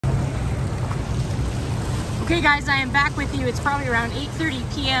Okay guys, I am back with you. It's probably around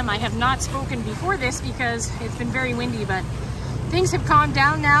 8:30 p.m. I have not spoken before this because it's been very windy, but things have calmed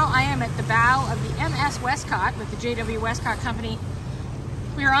down now. I am at the bow of the MS Westcott with the JW Westcott Company.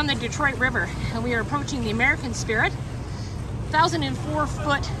 We are on the Detroit River and we are approaching the American Spirit,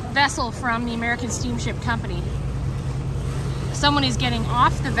 1,004-foot vessel from the American Steamship Company. Someone is getting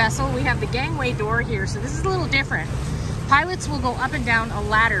off the vessel. We have the gangway door here, so this is a little different. Pilots will go up and down a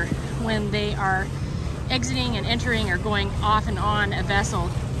ladder when they are exiting and entering or going off and on a vessel,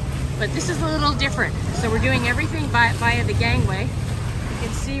 but this is a little different. So we're doing everything via the gangway. You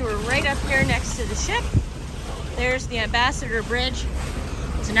can see we're right up here next to the ship. There's the Ambassador Bridge.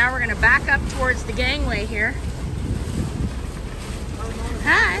 So now we're going to back up towards the gangway here.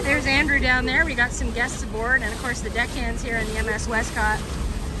 Hi, there's Andrew down there. We got some guests aboard, and of course the deckhands here in the MS Westcott.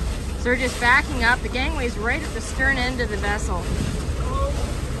 So we're just backing up. The gangway's right at the stern end of the vessel.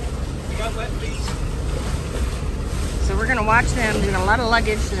 You got wet feet. So we're gonna watch them doing a lot of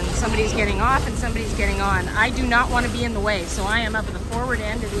luggage, and somebody's getting off and somebody's getting on. I do not want to be in the way, so I am up at the forward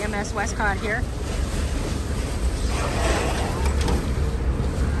end of the MS Westcott here.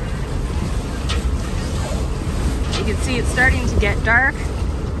 You can see it's starting to get dark.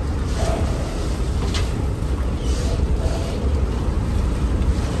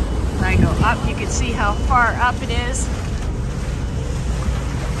 I go up, you can see how far up it is.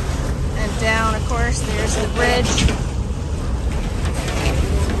 And down, of course, there's the bridge.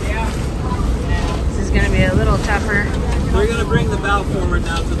 This is going to be a little tougher. We're going to bring the bow forward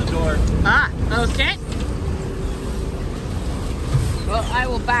now to the door. Ah, okay. Well, I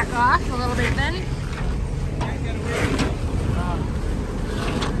will back off a little bit then.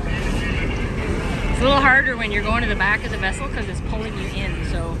 It's a little harder when you're going to the back of the vessel because it's pulling you in,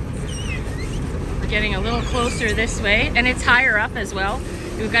 so we're getting a little closer this way, and it's higher up as well.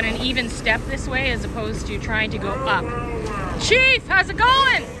 We've got an even step this way as opposed to trying to go up. Chief, how's it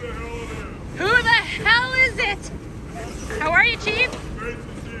going? Who the hell is it? How are you, Chief?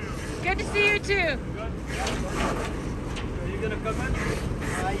 Good to see you too. Are you going to come in?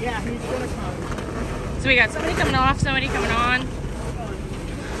 Yeah, he's going to come. So we got somebody coming off, somebody coming on.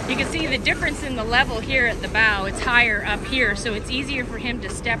 You can see the difference in the level here at the bow. It's higher up here, so it's easier for him to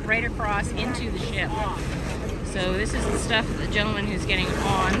step right across into the ship. So this is the stuff of the gentleman who's getting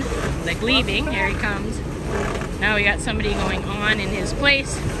on, like leaving. Here he comes. Now we got somebody going on in his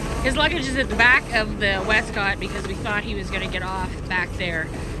place. His luggage is at the back of the Westcott because we thought he was going to get off back there.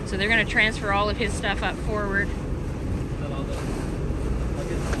 So they're going to transfer all of his stuff up forward.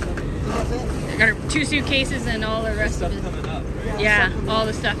 Got 2 suitcases and all the rest of it. Coming up, right? Yeah, all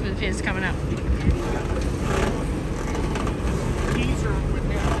the stuff of his coming up. Keys are with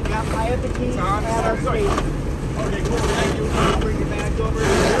him. Yeah, I have the keys at our station. Okay, cool. Thank you. I'll bring your bags over here.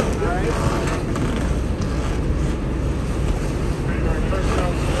 All right.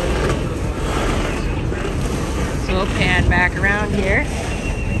 So we'll pan back around here.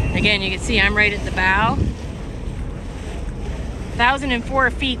 Again, you can see I'm right at the bow.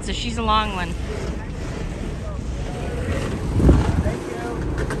 1,004 feet, so she's a long one.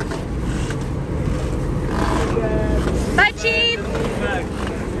 Bye, Chief!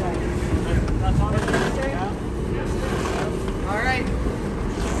 All right.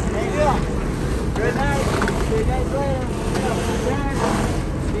 Thank you. Good night. See you guys later.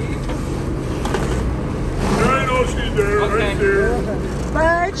 I know she's there, right there.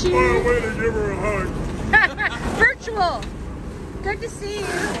 Bye, Chief! What a way to give her a hug. Virtual! Good to see you.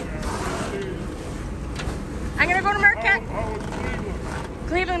 I'm gonna go to Marquette. How was Cleveland?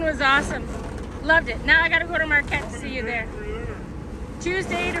 Cleveland was awesome. Loved it. Now I gotta go to Marquette to see you there.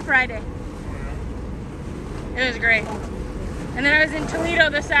 Tuesday to Friday. It was great. And then I was in Toledo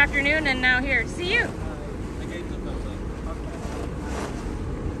this afternoon and now here. See you.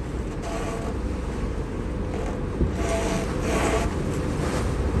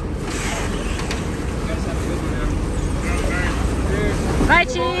 Bye,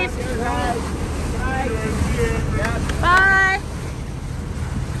 Chief. Bye.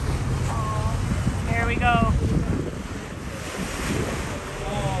 There we go.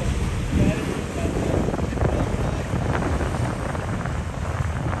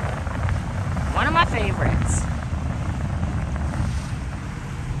 One of my favorites.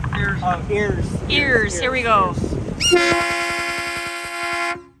 Ears. Here we go.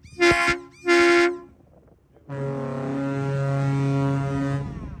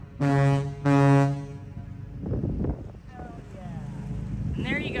 And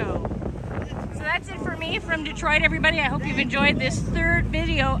there you go. So that's it for me from Detroit, everybody. I hope you've enjoyed this third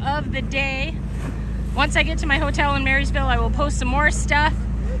video of the day. Once I get to my hotel in Marysville, I will post some more stuff.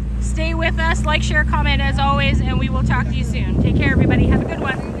 Stay Stay with us, like, share, comment as always, and we will talk to you soon. Take care, everybody. Have a good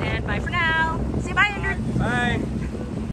one, and bye for now.